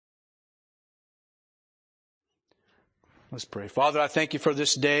Let's pray. Father, I thank you for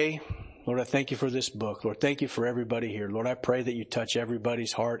this day. Lord, I thank you for this book. Lord, thank you for everybody here. Lord, I pray that you touch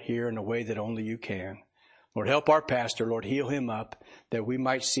everybody's heart here in a way that only you can. Lord, help our pastor. Lord, heal him up that we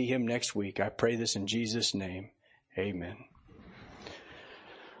might see him next week. I pray this in Jesus' name. Amen.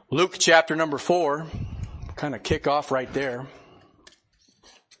 Luke chapter number 4. Kind of kick off right there.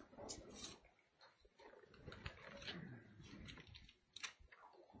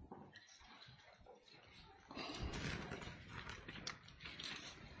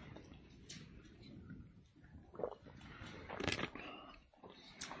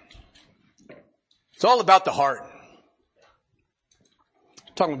 It's all about the heart. I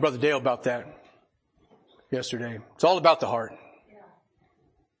was talking with Brother Dale about that yesterday. It's all about the heart.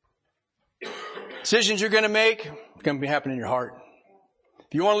 Decisions you're going to make, it's going to be happening in your heart.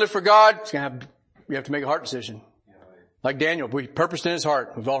 If you want to live for God, you have to make a heart decision. Like Daniel, we purposed in his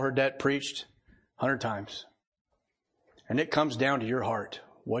heart. We've all heard that preached 100 times. And it comes down to your heart,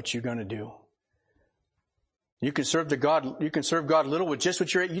 what you're going to do. You can serve God a little with just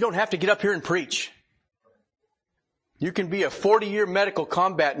what you don't have to get up here and preach. You can be a 40-year medical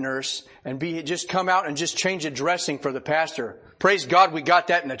combat nurse and just come out and just change a dressing for the pastor. Praise God, we got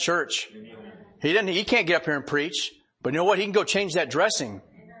that in the church. He can't get up here and preach, but you know what? He can go change that dressing.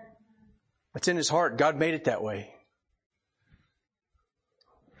 It's in his heart. God made it that way.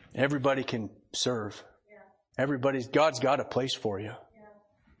 Everybody can serve. God's got a place for you.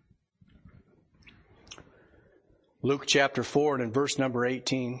 Luke chapter 4 and in verse number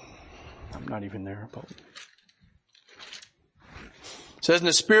 18. I'm not even there. It says, in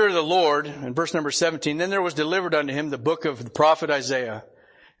the Spirit of the Lord, in verse number 17, then there was delivered unto him the book of the prophet Isaiah.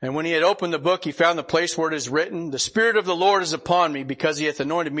 And when he had opened the book, he found the place where it is written, the Spirit of the Lord is upon me, because he hath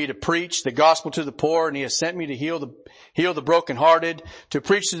anointed me to preach the gospel to the poor, and he hath sent me to heal the brokenhearted, to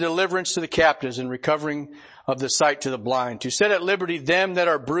preach the deliverance to the captives, and recovering of the sight to the blind, to set at liberty them that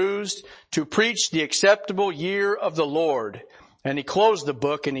are bruised, to preach the acceptable year of the Lord. And he closed the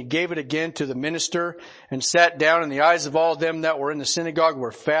book, and he gave it again to the minister, and sat down, and the eyes of all them that were in the synagogue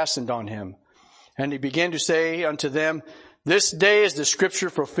were fastened on him. And he began to say unto them, this day is the scripture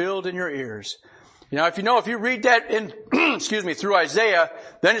fulfilled in your ears. If you read that in, through Isaiah,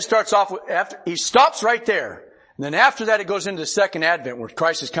 then it starts off with, he stops right there. And then after that, it goes into the second advent where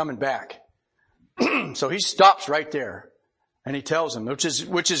Christ is coming back. So he stops right there. And he tells them,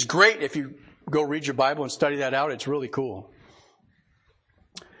 which is great if you go read your Bible and study that out. It's really cool.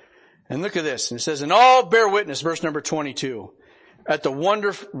 And look at this. And it says, and all bear witness, verse number 22,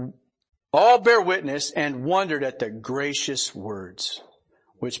 all bear witness and wondered at the gracious words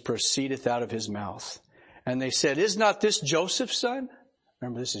which proceedeth out of his mouth. And they said, is not this Joseph's son?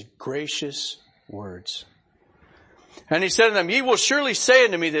 Remember, this is gracious words. And he said to them, ye will surely say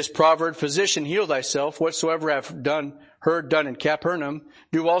unto me this proverb, physician, heal thyself. Whatsoever I have heard done in Capernaum,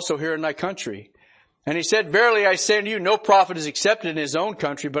 do also here in thy country. And he said, verily I say unto you, no prophet is accepted in his own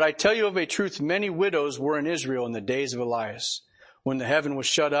country, but I tell you of a truth, many widows were in Israel in the days of Elias, when the heaven was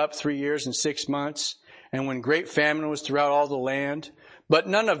shut up 3 years and 6 months, and when great famine was throughout all the land. But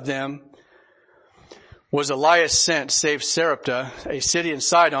none of them was Elias sent, save Sarepta, a city in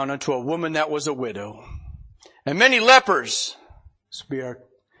Sidon, unto a woman that was a widow. And many lepers were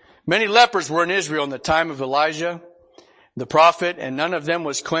in Israel in the time of Elijah, the prophet, and none of them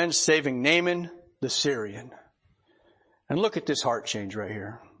was cleansed, saving Naaman the Syrian. And look at this heart change right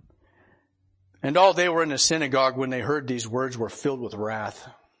here. And all they were in the synagogue when they heard these words were filled with wrath.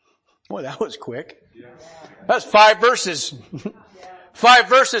 Boy, that was quick. That's 5 verses. 5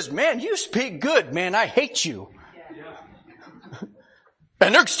 verses. Man, you speak good. Man, I hate you.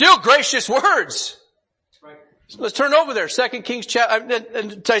 And they're still gracious words. So let's turn over there. 2 Kings chapter.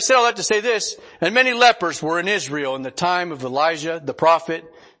 And I said all that to say this. And many lepers were in Israel in the time of Elijah, the prophet,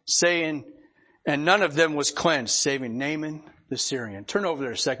 saying, and none of them was cleansed, saving Naaman the Syrian. Turn over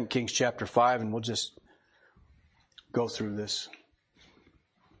there to 2 Kings chapter 5 and we'll just go through this.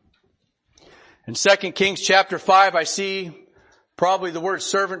 In 2 Kings chapter 5, I see probably the word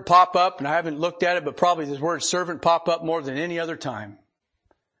servant pop up, and I haven't looked at it, but probably the word servant pop up more than any other time.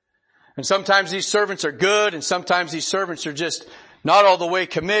 And sometimes these servants are good, and sometimes these servants are just not all the way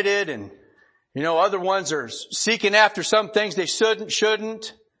committed, and other ones are seeking after some things they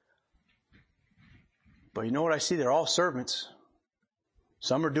shouldn't. But you know what I see? They're all servants.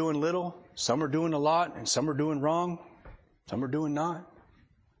 Some are doing little, some are doing a lot, and some are doing wrong, some are doing not.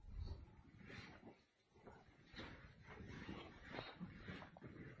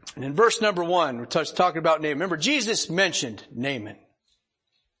 And in verse number 1, we're talking about Naaman. Remember, Jesus mentioned Naaman.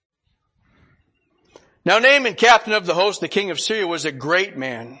 Now Naaman, captain of the host, the king of Syria, was a great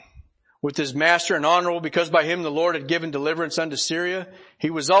man, with his master and honorable, because by him the Lord had given deliverance unto Syria. He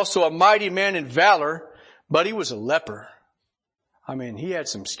was also a mighty man in valor, but he was a leper. I mean, he had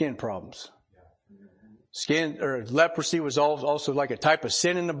some skin problems. Leprosy was also like a type of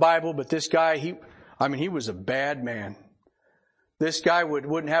sin in the Bible, but this guy, he was a bad man. This guy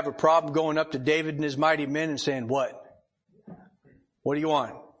wouldn't have a problem going up to David and his mighty men and saying, what? What do you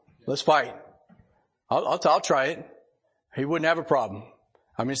want? Let's fight. I'll try it. He wouldn't have a problem.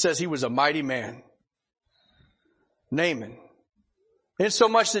 I mean, it says he was a mighty man. Naaman.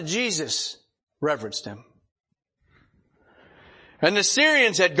 Insomuch that Jesus reverenced him. And the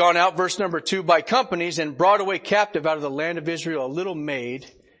Syrians had gone out, verse number 2, by companies and brought away captive out of the land of Israel a little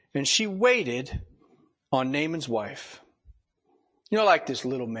maid, and she waited on Naaman's wife. You know, like this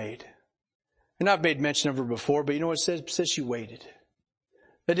little maid. And I've made mention of her before, but you know what it says? It says she waited.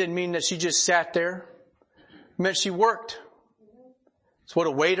 That didn't mean that she just sat there. It meant she worked. It's what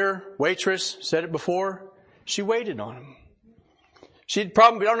a waitress said it before. She waited on him. She did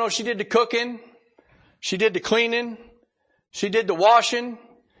the cooking. She did the cleaning. She did the washing.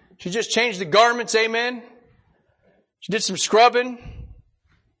 She just changed the garments, amen. She did some scrubbing.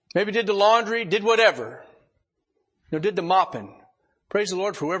 Maybe did the laundry, did whatever. Did the mopping. Praise the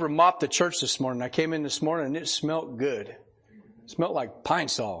Lord for whoever mopped the church this morning. I came in this morning and it smelled good. It smelled like pine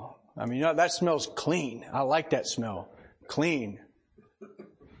sol. I mean, that smells clean. I like that smell. Clean.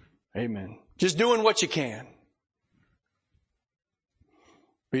 Amen. Just doing what you can.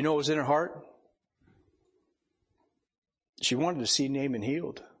 But you know what was in her heart? She wanted to see Naaman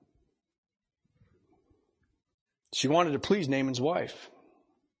healed. She wanted to please Naaman's wife.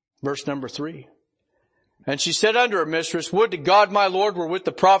 Verse number 3. And she said unto her mistress, would to God my Lord were with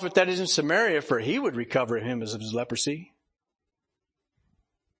the prophet that is in Samaria, for he would recover him of his leprosy.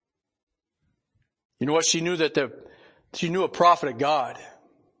 You know what? She knew she knew a prophet of God.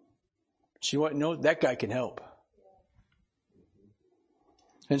 She wanted to know that guy can help.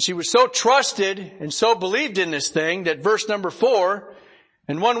 And she was so trusted and so believed in this thing that verse number 4,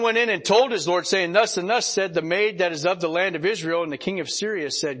 and one went in and told his Lord, saying, thus and thus said the maid that is of the land of Israel. And the king of Syria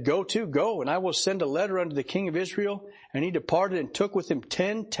said, go, and I will send a letter unto the king of Israel. And he departed and took with him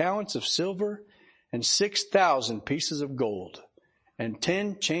 10 talents of silver and 6,000 pieces of gold and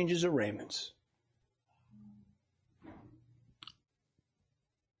 10 changes of raiments.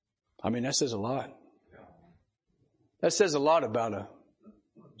 I mean, that says a lot. That says a lot about a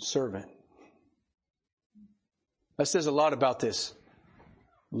servant. That says a lot about this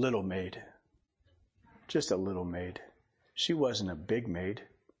little maid. Just a little maid. She wasn't a big maid.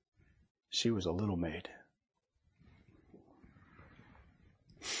 She was a little maid.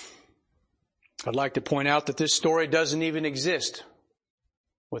 I'd like to point out that this story doesn't even exist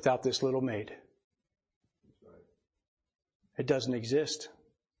without this little maid. It doesn't exist.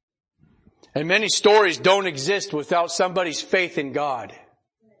 And many stories don't exist without somebody's faith in God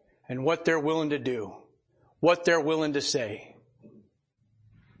and what they're willing to do, what they're willing to say.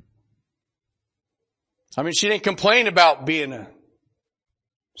 I mean, she didn't complain about being a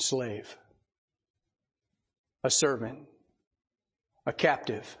slave, a servant, a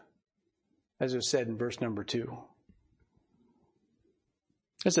captive, as it was said in verse number 2.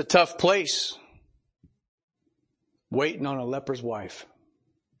 It's a tough place, waiting on a leper's wife.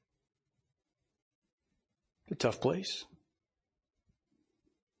 A tough place.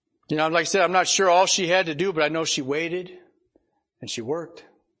 You know, like I said, I'm not sure all she had to do, but I know she waited and she worked.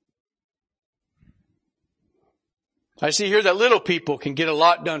 I see here that little people can get a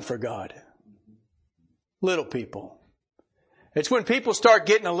lot done for God. Little people. It's when people start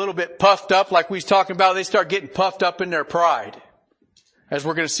getting a little bit puffed up, like we was talking about, they start getting puffed up in their pride. As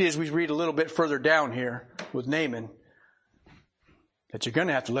we're going to see as we read a little bit further down here with Naaman, that you're going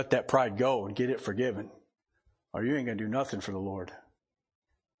to have to let that pride go and get it forgiven. Or you ain't going to do nothing for the Lord.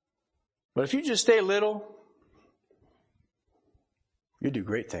 But if you just stay little, you do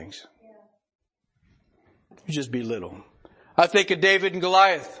great things. You just be little. I think of David and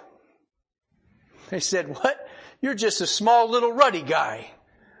Goliath. They said, what? You're just a small little ruddy guy.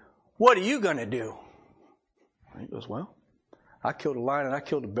 What are you going to do? He goes, well, I killed a lion and I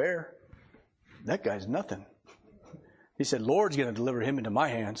killed a bear. That guy's nothing. He said, Lord's going to deliver him into my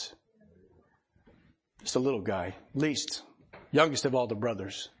hands. Just a little guy, least, youngest of all the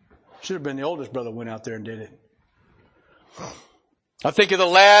brothers. Should have been the oldest brother went out there and did it. I think of the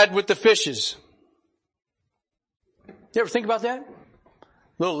lad with the fishes. You ever think about that?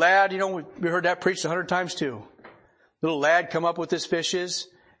 Little lad, you know, we heard that preached 100 times too. Little lad come up with his fishes,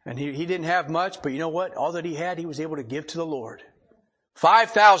 and he didn't have much, but you know what? All that he had, he was able to give to the Lord.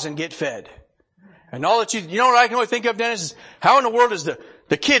 5,000 get fed. And all that you know what I can only think of, Dennis, is how in the world does the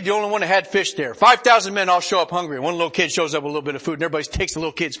The kid, the only one that had fish there. 5,000 men all show up hungry. One little kid shows up with a little bit of food and everybody takes the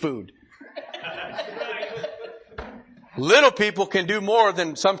little kid's food. Little people can do more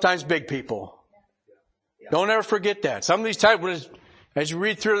than sometimes big people. Don't ever forget that. Some of these times, as you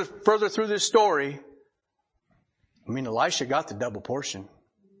read further through this story, I mean, Elisha got the double portion.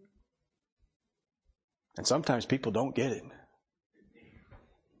 And sometimes people don't get it.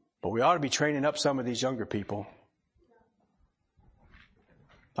 But we ought to be training up some of these younger people.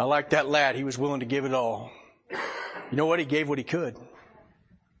 I like that lad. He was willing to give it all. You know what? He gave what he could.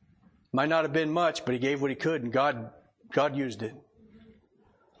 Might not have been much, but he gave what he could, and God used it.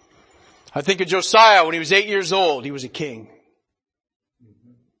 I think of Josiah when he was 8 years old. He was a king.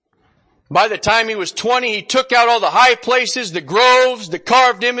 By the time he was 20, he took out all the high places, the groves, the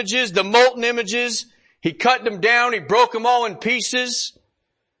carved images, the molten images. He cut them down. He broke them all in pieces.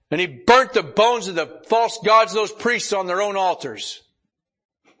 And he burnt the bones of the false gods, those priests, on their own altars.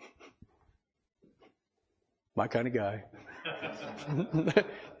 My kind of guy.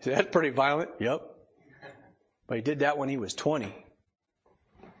 That's pretty violent. Yep. But he did that when he was 20.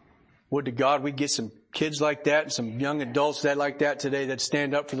 Would to God we get some kids like that and some young adults like that today that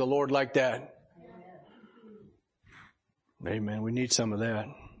stand up for the Lord like that. Amen. We need some of that.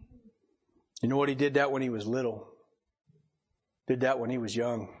 You know what? He did that when he was little. Did that when he was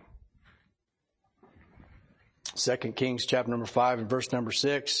young. 2 Kings chapter number 5 and verse number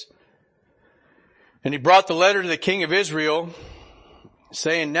 6. And he brought the letter to the king of Israel,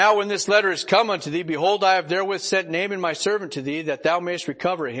 saying, Now when this letter is come unto thee, behold, I have therewith sent Naaman my servant to thee, that thou mayest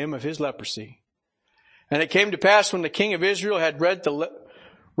recover him of his leprosy. And it came to pass when the king of Israel had read the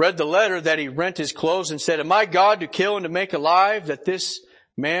letter, that he rent his clothes and said, Am I God to kill and to make alive, that this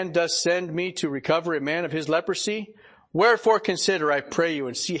man does send me to recover a man of his leprosy? Wherefore consider, I pray you,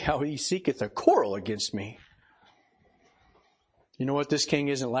 and see how he seeketh a quarrel against me. You know what? This king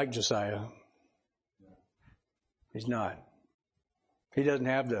isn't like Josiah. He's not. He doesn't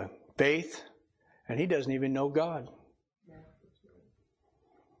have the faith, and he doesn't even know God.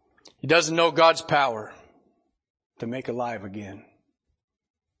 He doesn't know God's power to make alive again.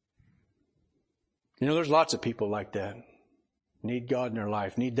 You know, there's lots of people like that. Need God in their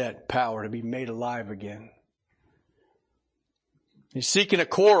life, need that power to be made alive again. He's seeking a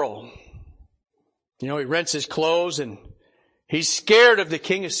quarrel. You know, he rents his clothes and he's scared of the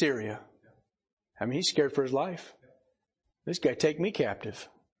king of Syria. I mean, he's scared for his life. This guy take me captive.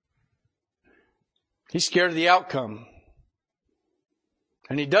 He's scared of the outcome.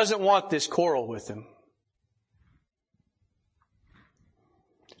 And he doesn't want this quarrel with him.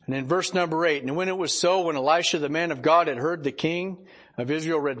 And in verse number 8, And when it was so, when Elisha the man of God had heard the king of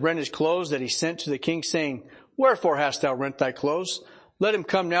Israel had rent his clothes, that he sent to the king, saying, Wherefore hast thou rent thy clothes? Let him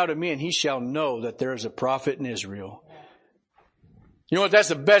come now to me, and he shall know that there is a prophet in Israel. You know what? That's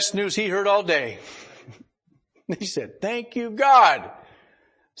the best news he heard all day. He said, Thank you, God.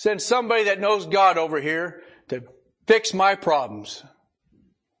 Send somebody that knows God over here to fix my problems.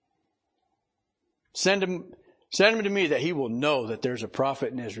 Send him to me that he will know that there's a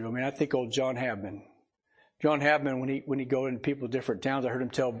prophet in Israel. I mean, I think old John Habman. John Habman, when he go into people's different towns, I heard him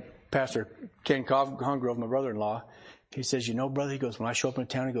tell Pastor Ken Hungrove, my brother-in-law, he says, you know, brother, he goes, when I show up in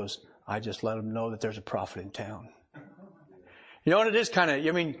town, he goes, I just let them know that there's a prophet in town. You know, and it is kind of,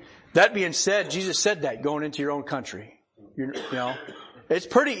 I mean, that being said, Jesus said that going into your own country. You know, it's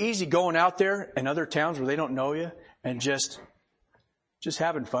pretty easy going out there in other towns where they don't know you and just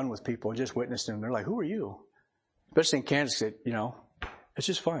having fun with people and just witnessing them. They're like, who are you? Especially in Kansas, you know, it's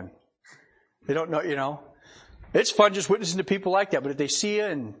just fun. They don't know, you know, it's fun just witnessing to people like that. But if they see you,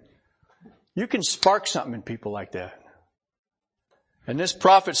 and you can spark something in people like that. And this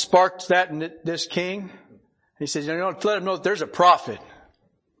prophet sparked that in this king. He says, you know, let him know that there's a prophet.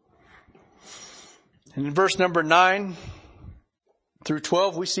 And in verse number 9 through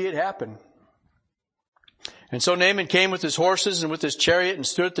 12, we see it happen. And so Naaman came with his horses and with his chariot and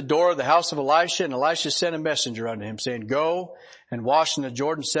stood at the door of the house of Elisha. And Elisha sent a messenger unto him, saying, Go and wash in the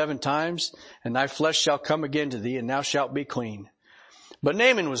Jordan 7 times, and thy flesh shall come again to thee, and thou shalt be clean. But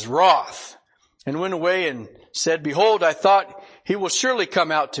Naaman was wroth, and went away and said, Behold, I thought he will surely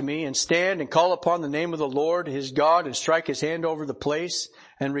come out to me, and stand and call upon the name of the Lord his God, and strike his hand over the place,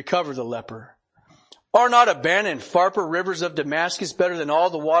 and recover the leper. Are not Abana and Pharpar rivers of Damascus better than all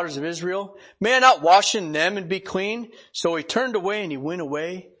the waters of Israel? May I not wash in them and be clean? So he turned away, and he went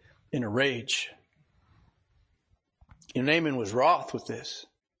away in a rage. And Naaman was wroth with this.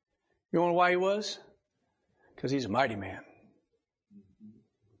 You know why he was? Because he's a mighty man.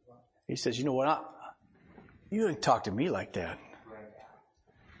 He says, you know what? You didn't talk to me like that.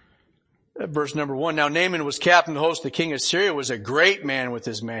 Verse number 1. Now Naaman was captain of the host. The king of Syria was a great man with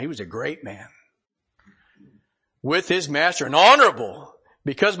his man. He was a great man with his master, and honorable,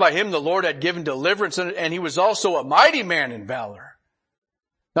 because by him the Lord had given deliverance, and he was also a mighty man in valor.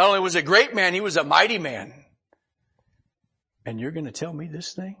 Not only was a great man, he was a mighty man. And you're going to tell me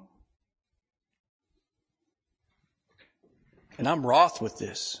this thing? And I'm wroth with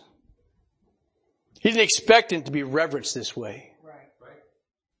this. He didn't expect him to be reverenced this way. Right.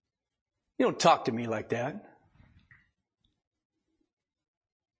 You don't talk to me like that.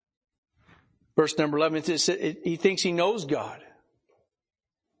 Verse number 11, he thinks he knows God.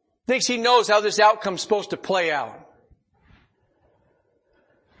 Thinks he knows how this outcome's supposed to play out.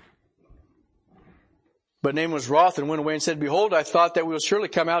 But Naaman was wroth and went away and said, behold, I thought that we will surely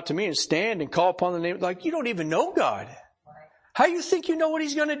come out to me and stand and call upon the name. Like, you don't even know God. How do you think you know what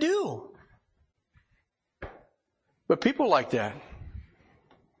he's going to do? But people like that,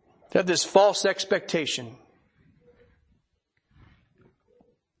 they have this false expectation.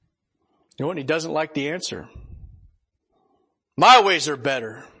 You know what? He doesn't like the answer. My ways are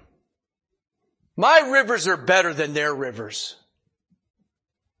better. My rivers are better than their rivers.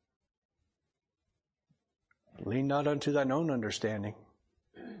 Lean not unto thine own understanding.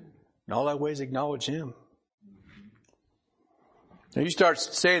 In all thy ways acknowledge him. Now you start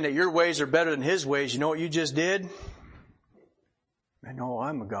saying that your ways are better than his ways. You know what you just did? I know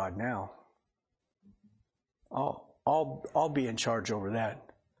I'm a God now. I'll be in charge over that.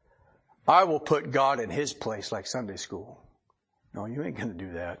 I will put God in his place like Sunday school. No, you ain't going to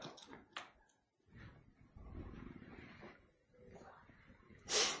do that.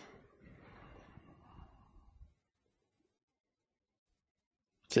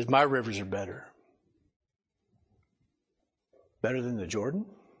 It says, my rivers are better. Better than the Jordan?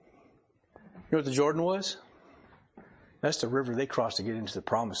 You know what the Jordan was? That's the river they crossed to get into the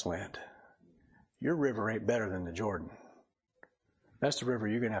promised land. Your river ain't better than the Jordan. That's the river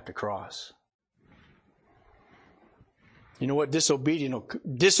you're going to have to cross. You know what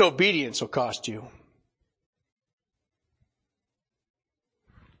disobedience will cost you?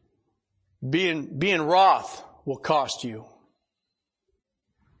 Being wroth will cost you.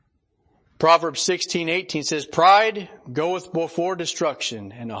 Proverbs 16:18 says, pride goeth before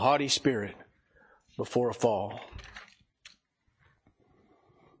destruction, and a haughty spirit before a fall.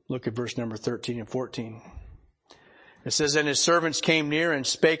 Look at verse number 13 and 14. It says, and his servants came near and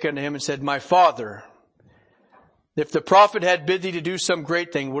spake unto him and said, my father, if the prophet had bid thee to do some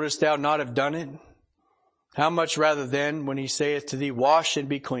great thing, wouldest thou not have done it? How much rather then when he saith to thee, wash and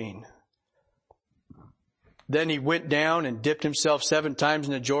be clean? Then he went down and dipped himself 7 times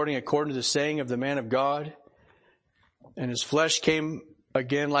in the Jordan according to the saying of the man of God. And his flesh came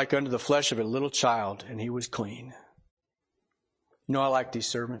again like unto the flesh of a little child, and he was clean. You know, I like these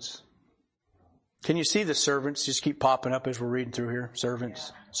servants. Can you see the servants just keep popping up as we're reading through here?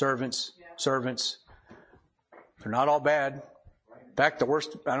 Servants, servants, servants. They're not all bad. In fact, the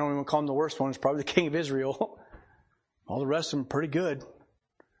worst, I don't even call them the worst one, is probably the king of Israel. All the rest of them are pretty good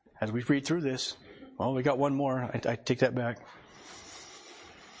as we read through this. Well, we got one more. I take that back.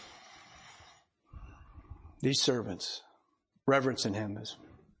 These servants, reverencing him as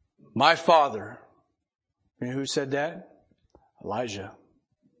my father. You know who said that? Elijah.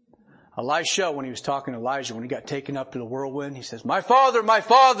 Elisha, when he was talking to Elijah, when he got taken up to the whirlwind, he says, my father, my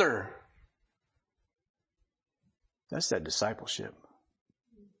father. That's that discipleship.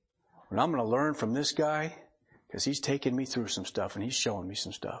 And I'm going to learn from this guy because he's taking me through some stuff and he's showing me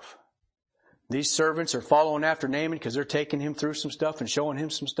some stuff. These servants are following after Naaman because they're taking him through some stuff and showing him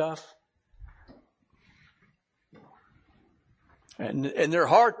some stuff. And their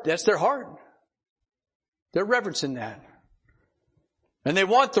heart, that's their heart. They're reverencing that. And they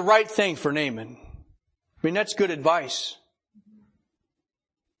want the right thing for Naaman. I mean, that's good advice.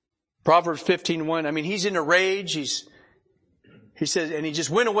 Proverbs 15:1. I mean, he's in a rage. He says, and he just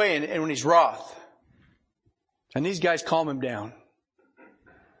went away and when he's wroth. And these guys calm him down.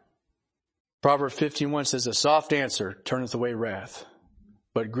 Proverbs 15:1 says, a soft answer turneth away wrath,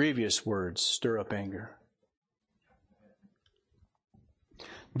 but grievous words stir up anger.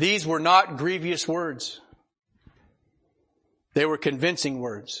 These were not grievous words. They were convincing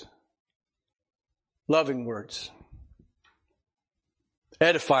words, loving words,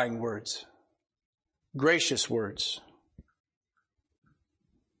 edifying words, gracious words.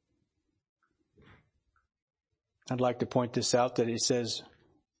 I'd like to point this out that he says,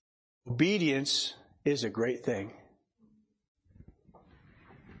 obedience is a great thing.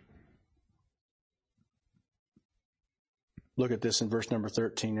 Look at this in verse number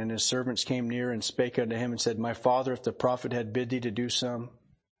 13. And his servants came near and spake unto him and said, my father, if the prophet had bid thee to do some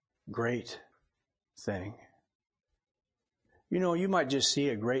great thing. You know, you might just see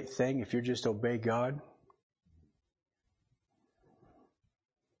a great thing if you just obey God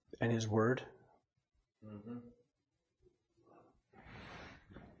and His Word. Mm-hmm.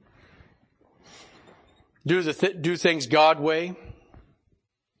 Do things God way.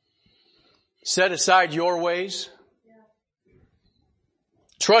 Set aside your ways.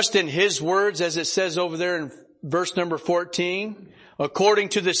 Trust in His words, as it says over there in verse number 14, according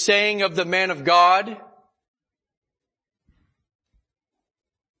to the saying of the man of God.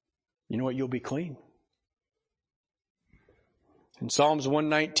 You know what? You'll be clean. And Psalms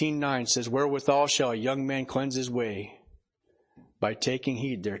 119:9 says, wherewithal shall a young man cleanse his way? By taking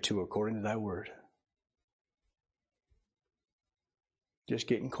heed thereto according to thy word. Just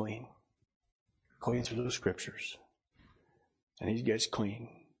getting clean. Clean through those scriptures. And he gets clean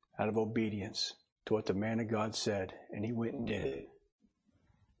out of obedience to what the man of God said. And he went and did it.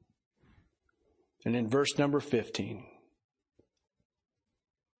 And in verse number 15.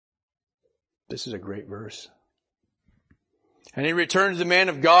 This is a great verse. And he returned to the man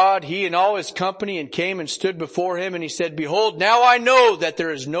of God, he and all his company, and came and stood before him. And he said, behold, now I know that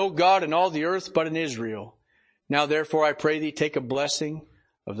there is no God in all the earth but in Israel. Now therefore I pray thee, take a blessing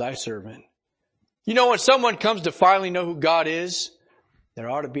of thy servant. You know, when someone comes to finally know who God is, there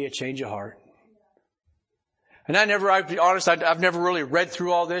ought to be a change of heart. And I've never really read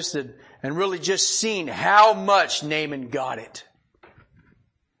through all this and really just seen how much Naaman got it.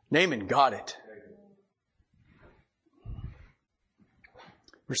 Naaman got it.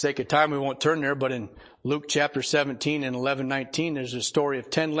 For sake of time, we won't turn there, but in Luke chapter 17 and 11:19, there's a story of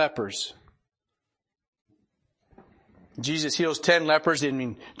 10 lepers. Jesus heals 10 lepers. I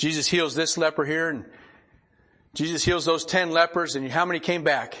mean, Jesus heals this leper here, and Jesus heals those 10 lepers, and how many came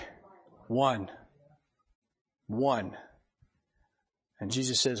back? One. And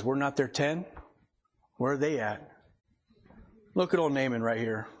Jesus says, we're not their 10? Where are they at? Look at old Naaman right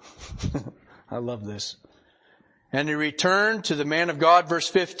here. I love this. And he returned to the man of God, verse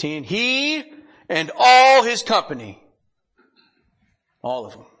 15, he and all his company. All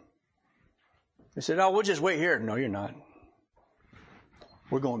of them. They said, we'll just wait here. No, you're not.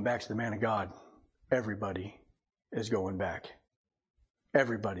 We're going back to the man of God. Everybody is going back.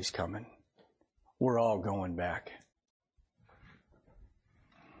 Everybody's coming. We're all going back.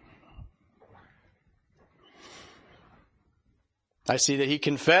 I see that he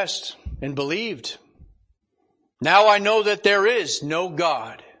confessed and believed. Now I know that there is no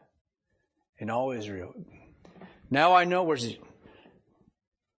God in all Israel. Now I know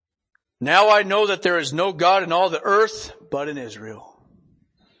that there is no God in all the earth but in Israel.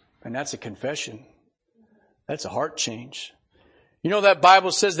 And that's a confession. That's a heart change. You know that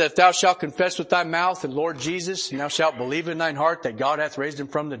Bible says that if thou shalt confess with thy mouth the Lord Jesus, and thou shalt believe in thine heart that God hath raised him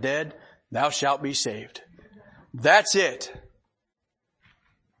from the dead, thou shalt be saved. That's it.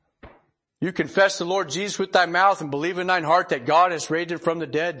 You confess the Lord Jesus with thy mouth and believe in thine heart that God has raised him from the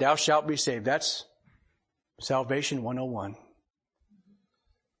dead, thou shalt be saved. That's salvation 101.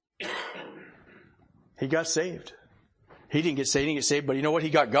 He got saved. He didn't get saved, but you know what? He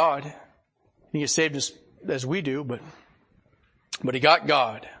got God. He didn't get saved as we do, but he got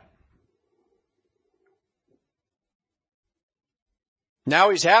God.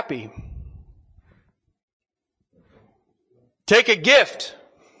 Now he's happy. Take a gift.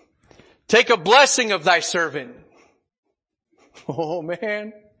 Take a blessing of thy servant. Oh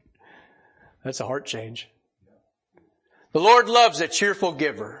man. That's a heart change. The Lord loves a cheerful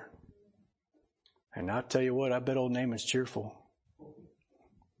giver. And I'll tell you what, I bet old Naaman's cheerful.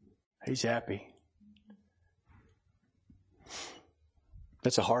 He's happy.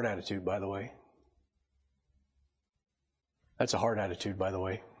 That's a heart attitude, by the way. That's a heart attitude, by the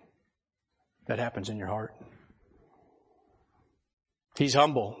way. That happens in your heart. He's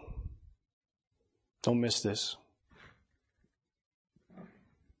humble. Don't miss this.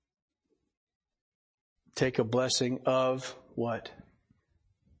 Take a blessing of what?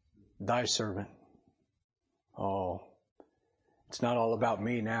 Thy servant. Oh, it's not all about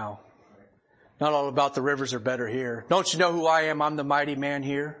me now. Not all about the rivers are better here. Don't you know who I am? I'm the mighty man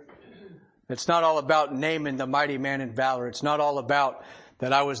here. It's not all about Naaman, the mighty man in valor. It's not all about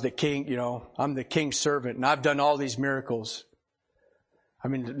that I was the king, I'm the king's servant and I've done all these miracles. I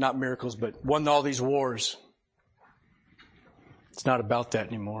mean, not miracles, but won all these wars. It's not about that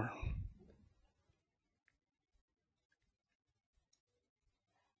anymore.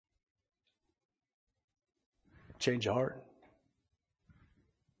 Change of heart.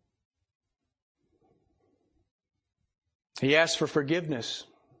 He asked for forgiveness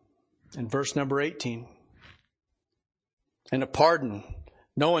in verse number 18 and a pardon.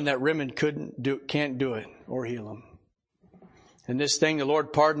 knowing that Rimmon can't do it or heal him. And this thing, the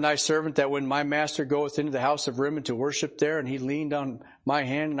Lord pardon thy servant, that when my master goeth into the house of Rimmon to worship there, and he leaned on my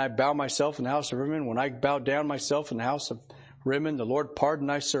hand, and I bow myself in the house of Rimmon, when I bow down myself in the house of Rimmon, the Lord pardon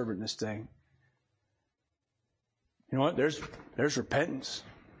thy servant this thing. You know what? There's repentance.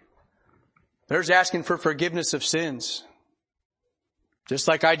 There's asking for forgiveness of sins. Just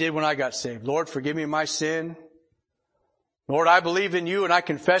like I did when I got saved. Lord, forgive me my sin. Lord, I believe in you and I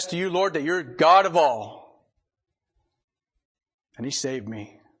confess to you, Lord, that you're God of all. And he saved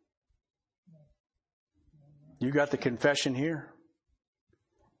me. You got the confession here.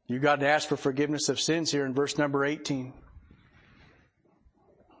 You got to ask for forgiveness of sins here in verse number 18.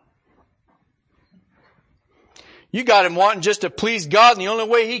 You got him wanting just to please God in the only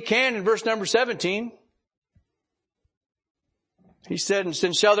way he can in verse number 17. He said,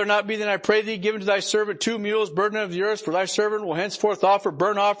 and shall there not be then, I pray thee, given to thy servant 2 mules, burden of the earth, for thy servant will henceforth offer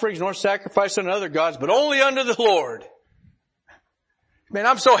burnt offerings nor sacrifice unto other gods, but only unto the Lord. Man,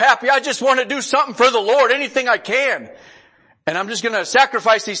 I'm so happy. I just want to do something for the Lord, anything I can. And I'm just going to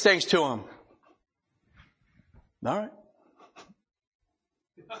sacrifice these things to him. All right.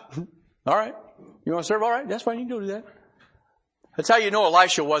 All right. You want to serve? All right. That's fine. You can go do that. That's how you know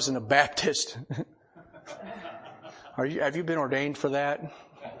Elisha wasn't a Baptist. Have you been ordained for that?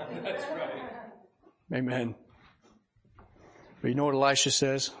 That's right. Amen. But you know what Elisha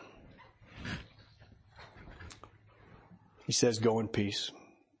says? He says, go in peace.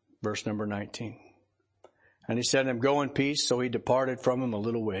 Verse number 19. And he said to him, go in peace. So he departed from him a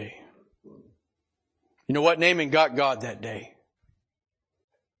little way. You know what? Naaman got God that day.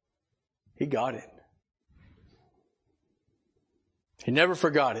 He got it. He never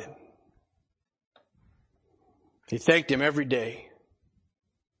forgot it. He thanked him every day.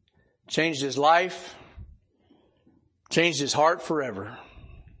 Changed his life. Changed his heart forever.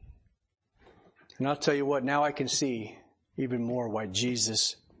 And I'll tell you what, now I can see even more why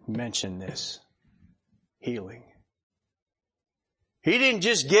Jesus mentioned this. Healing. He didn't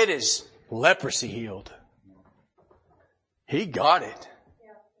just get his leprosy healed. He got it.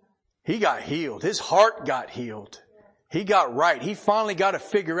 He got healed. His heart got healed. He got right. He finally got to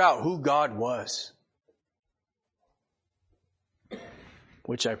figure out who God was.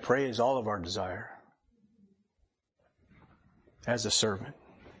 Which I pray is all of our desire. As a servant.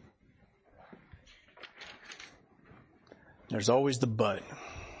 There's always the but.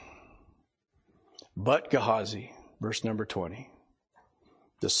 But Gehazi, verse number 20.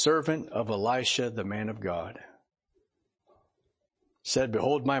 The servant of Elisha, the man of God, said,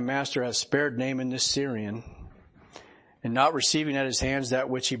 behold, my master has spared Naaman this Syrian, and not receiving at his hands that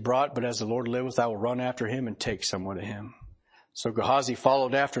which he brought, but as the Lord liveth, I will run after him and take somewhat of him. So Gehazi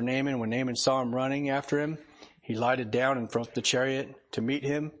followed after Naaman. When Naaman saw him running after him, he lighted down in front of the chariot to meet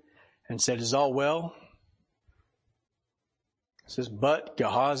him and said, is all well? It says, but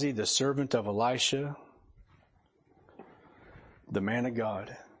Gehazi, the servant of Elisha, the man of God.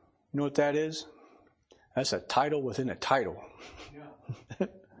 You know what that is? That's a title within a title. Yeah.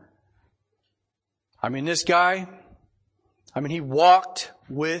 This guy, he walked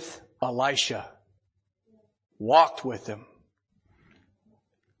with Elisha. Walked with him.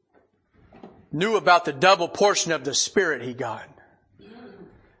 Knew about the double portion of the Spirit he got.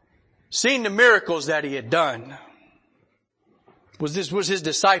 Seen the miracles that he had done. Was his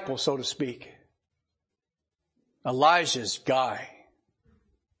disciple, so to speak. Elijah's guy.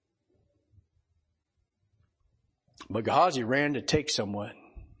 But Gehazi ran to take somewhat.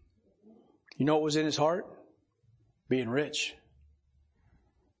 You know what was in his heart? Being rich.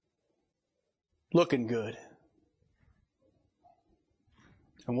 Looking good.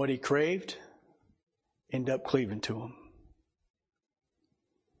 And what he craved, ended up cleaving to him.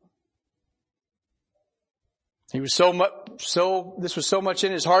 This was so much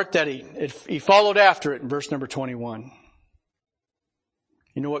in his heart that he followed after it in verse number 21.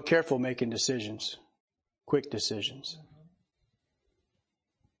 You know what? Careful making decisions. Quick decisions.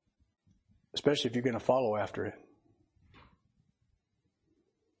 Especially if you're going to follow after it.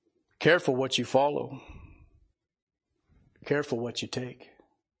 Careful what you follow. Careful what you take.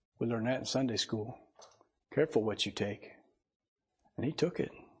 We learned that in Sunday school. Careful what you take. And he took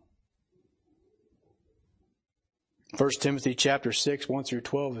it. 1 Timothy chapter 6, 1 through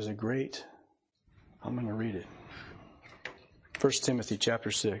 12 is I'm going to read it. 1 Timothy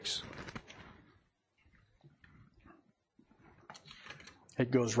chapter 6.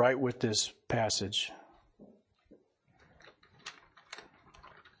 It goes right with this passage.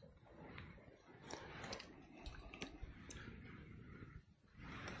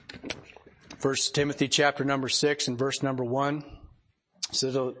 First Timothy chapter number 6 and verse number 1.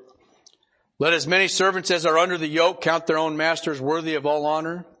 So let as many servants as are under the yoke count their own masters worthy of all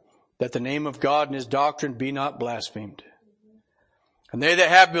honor, that the name of God and his doctrine be not blasphemed. And they that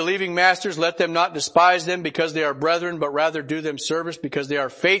have believing masters, let them not despise them because they are brethren, but rather do them service because they are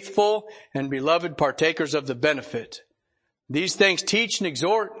faithful and beloved partakers of the benefit. These things teach and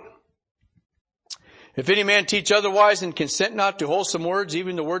exhort. If any man teach otherwise and consent not to wholesome words,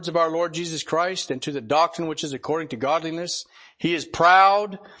 even the words of our Lord Jesus Christ, and to the doctrine which is according to godliness, he is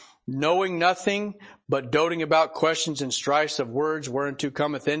proud, knowing nothing, but doting about questions and strifes of words, whereunto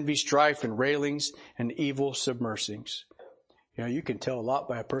cometh envy, strife, and railings, and evil submersings. You know, you can tell a lot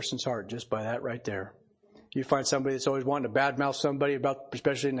by a person's heart just by that right there. You find somebody that's always wanting to badmouth somebody about,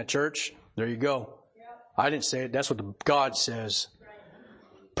 especially in the church, there you go. I didn't say it. That's what God says.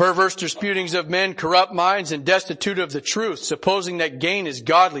 Perverse disputings of men, corrupt minds, and destitute of the truth, supposing that gain is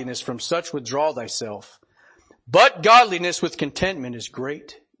godliness, from such withdraw thyself. But godliness with contentment is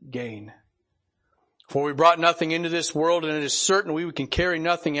great gain. For we brought nothing into this world, and it is certain we can carry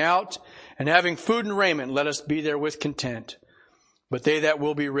nothing out. And having food and raiment, let us be therewith content. But they that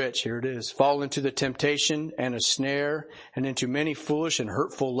will be rich, here it is, fall into the temptation and a snare, and into many foolish and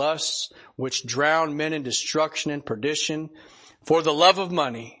hurtful lusts, which drown men in destruction and perdition. For the love of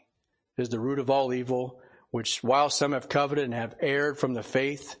money is the root of all evil, which while some have coveted and have erred from the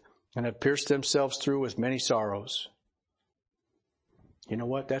faith, and have pierced themselves through with many sorrows. You know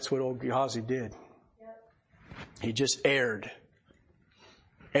what? That's what old Gehazi did. He just erred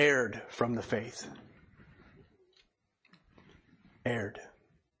from the faith. Erred.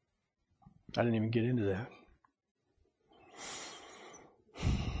 I didn't even get into that.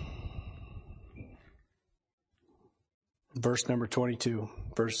 Verse number 22,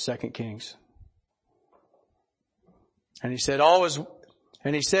 verse 2 Kings. And he said, all is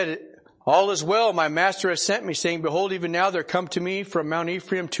well, my master has sent me, saying, behold, even now there come to me from Mount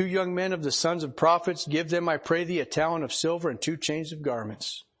Ephraim 2 young men of the sons of prophets. Give them, I pray thee, a talent of silver and 2 chains of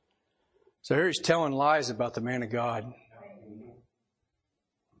garments. So here he's telling lies about the man of God.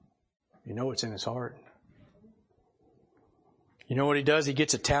 You know what's in his heart. You know what he does? He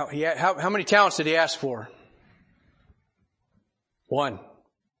gets a talent. How many talents did he ask for? 1.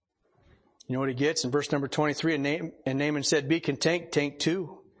 You know what he gets? In verse number 23, and Naaman said, be content, take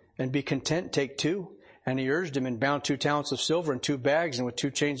 2. And be content, take 2. And he urged him and bound 2 talents of silver in 2 bags and with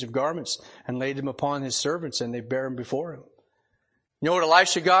 2 chains of garments and laid them upon his servants, and they bare them before him. You know what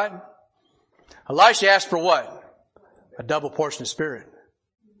Elisha got? Elisha asked for what? A double portion of spirit.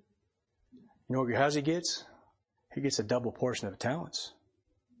 You know what Gehazi gets? He gets a double portion of talents.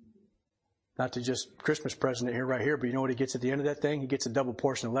 Not to just Christmas present it here, right here, but you know what he gets at the end of that thing? He gets a double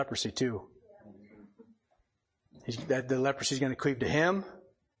portion of leprosy too. The leprosy is going to cleave to him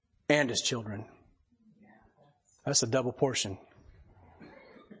and his children. That's a double portion.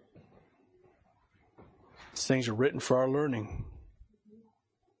 These things are written for our learning.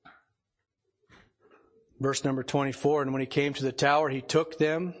 Verse number 24, and when he came to the tower, he took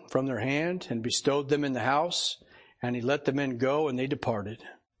them from their hand and bestowed them in the house, and he let the men go, and they departed.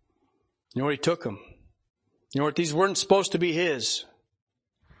 You know what he took them? You know what? These weren't supposed to be his.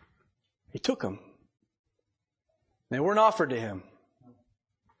 He took them. They weren't offered to him.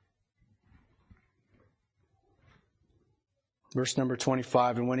 Verse number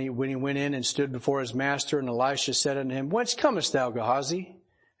 25, and when he went in and stood before his master, and Elisha said unto him, whence comest thou, Gehazi?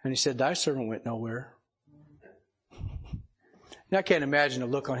 And he said, thy servant went nowhere. And I can't imagine the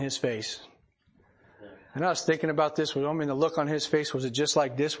look on his face. And I was thinking about this. The look on his face, was it just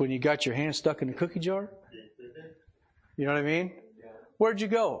like this when you got your hand stuck in the cookie jar? You know what I mean? Where'd you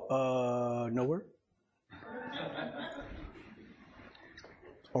go? Nowhere.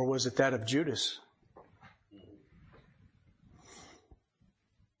 Or was it that of Judas?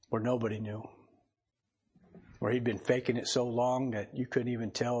 Where nobody knew. Where he'd been faking it so long that you couldn't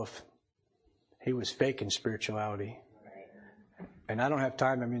even tell if he was faking spirituality. And I don't have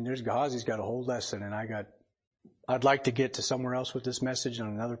time. Gehazi's got a whole lesson, and I'd like to get to somewhere else with this message on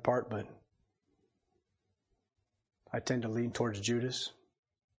another part, but I tend to lean towards Judas.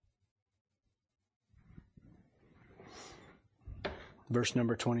 Verse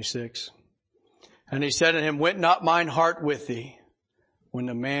number 26. And he said to him, went not mine heart with thee when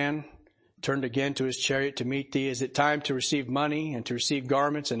the man turned again to his chariot to meet thee? Is it time to receive money and to receive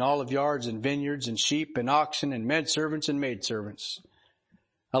garments and olive yards and vineyards and sheep and oxen and menservants and maidservants?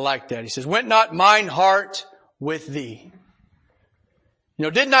 I like that. He says, went not mine heart with thee? You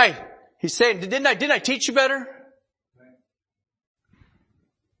know, didn't I teach you better?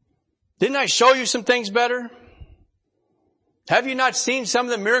 Didn't I show you some things better? Have you not seen some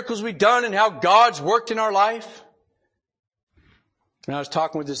of the miracles we've done and how God's worked in our life? And I was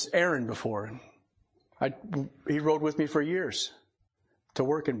talking with this Aaron before. He rode with me for years to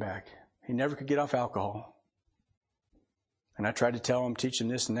work and back. He never could get off alcohol. And I tried to tell him, teach him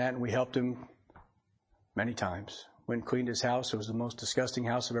this and that, and we helped him many times. Went and cleaned his house. It was the most disgusting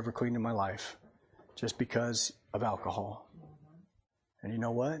house I've ever cleaned in my life, just because of alcohol. And you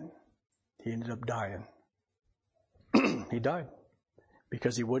know what? He ended up dying. He died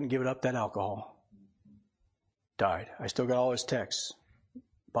because he wouldn't give it up, that alcohol. Died. I still got all his texts.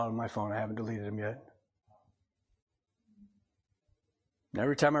 Bottom of my phone. I haven't deleted them yet. And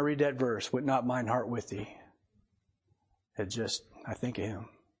every time I read that verse, would not mine heart with thee, I think of him.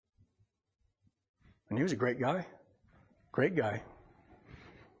 And he was a great guy. Great guy.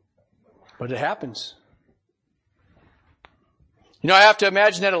 But it happens. You know, I have to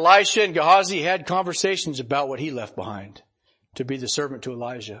imagine that Elisha and Gehazi had conversations about what he left behind to be the servant to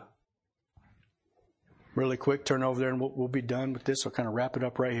Elijah. Really quick, turn over there and we'll be done with this. I'll kind of wrap it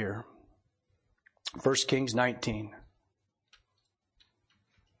up right here. 1 Kings 19.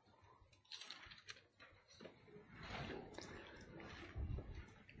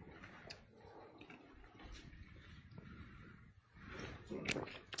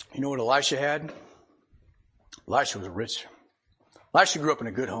 You know what Elisha had? Elisha was rich. Elisha grew up in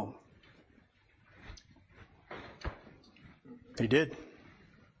a good home. He did.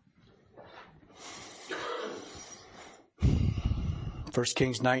 1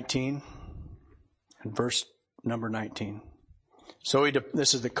 Kings 19 and verse number 19. So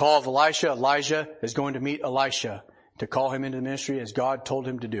this is the call of Elisha. Elijah is going to meet Elisha to call him into the ministry as God told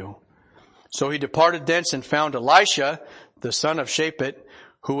him to do. So he departed thence and found Elisha, the son of Shaphat,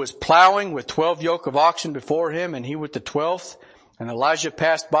 who was plowing with 12 yoke of oxen before him, and he with the 12th. And Elijah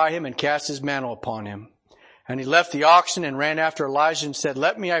passed by him and cast his mantle upon him. And he left the oxen and ran after Elijah and said,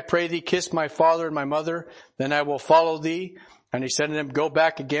 let me, I pray thee, kiss my father and my mother, then I will follow thee. And he said to him, go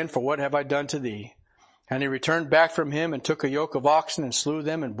back again, for what have I done to thee? And he returned back from him and took a yoke of oxen and slew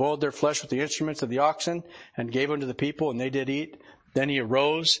them and boiled their flesh with the instruments of the oxen and gave unto the people, and they did eat. Then he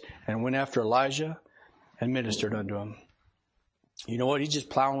arose and went after Elijah and ministered unto him. You know what? He's just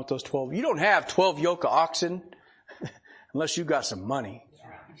plowing with those 12. You don't have 12 yoke of oxen unless you got some money.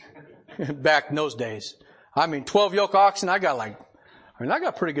 Back in those days. 12 yoke of oxen, I got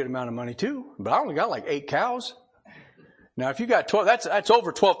a pretty good amount of money too, but I only got like 8 cows. Now if you got 12, that's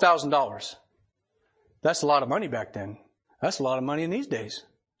over $12,000. That's a lot of money back then. That's a lot of money in these days.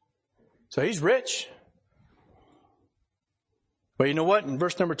 So he's rich. But you know what? In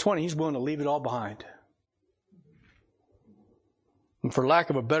verse number 20, he's willing to leave it all behind. And for lack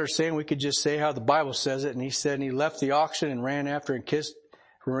of a better saying, we could just say how the Bible says it. And he said, and he left the oxen and ran after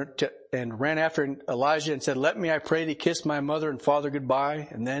Elijah and said, let me, I pray thee, kiss my mother and father goodbye,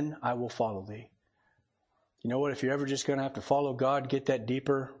 and then I will follow thee. You know what? If you're ever just going to have to follow God, get that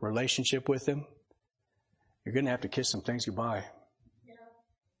deeper relationship with him, you're going to have to kiss some things goodbye. Yeah.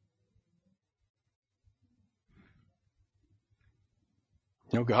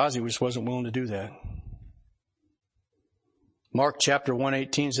 You know, Gehazi just wasn't willing to do that. Mark chapter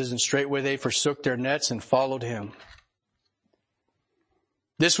 1:18 says, and straightway they forsook their nets and followed him.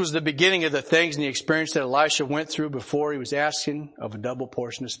 This was the beginning of the things and the experience that Elisha went through before he was asking of a double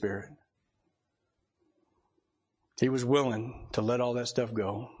portion of spirit. He was willing to let all that stuff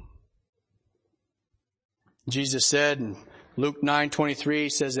go. Jesus said in Luke 9:23, he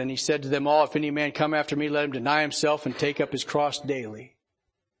says, and he said to them all, if any man come after me, let him deny himself and take up his cross daily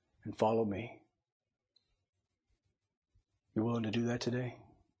and follow me. You willing to do that today?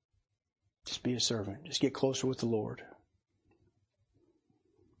 Just be a servant. Just get closer with the Lord.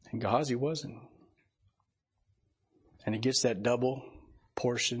 And Gehazi wasn't. And he gets that double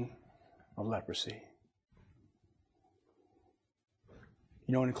portion of leprosy.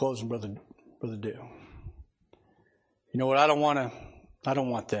 You know, in closing, Brother Dale, you know what? I don't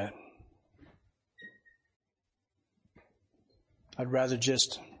want that. I'd rather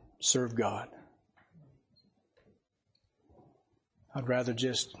just serve God. I'd rather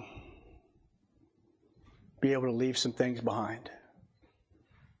just be able to leave some things behind.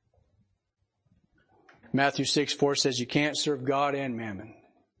 Matthew 6:4 says you can't serve God and mammon.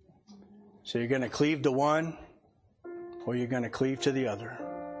 So you're going to cleave to one or you're going to cleave to the other.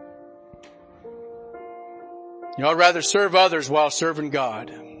 You know, I'd rather serve others while serving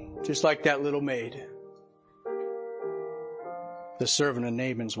God. Just like that little maid. The servant of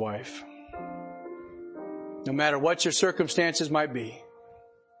Naaman's wife. No matter what your circumstances might be.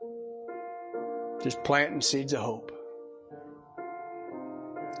 Just planting seeds of hope.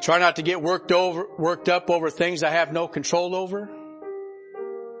 Try not to get worked up over things I have no control over.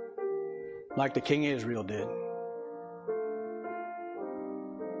 Like the king of Israel did.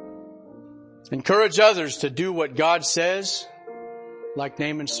 Encourage others to do what God says, like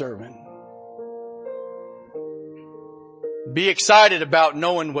Naaman's servant. Be excited about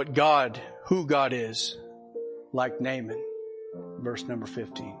knowing who God is, like Naaman. Verse number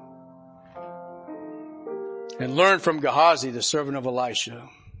 15. And learn from Gehazi, the servant of Elisha.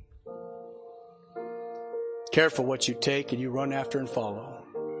 Careful what you take and you run after and follow.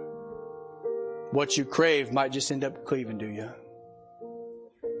 What you crave might just end up cleaving to you.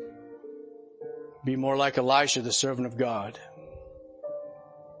 Be more like Elisha, the servant of God.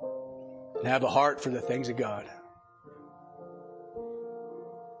 And have a heart for the things of God.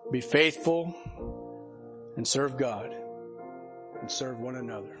 Be faithful and serve God and serve one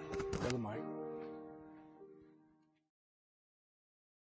another. Brother Mike.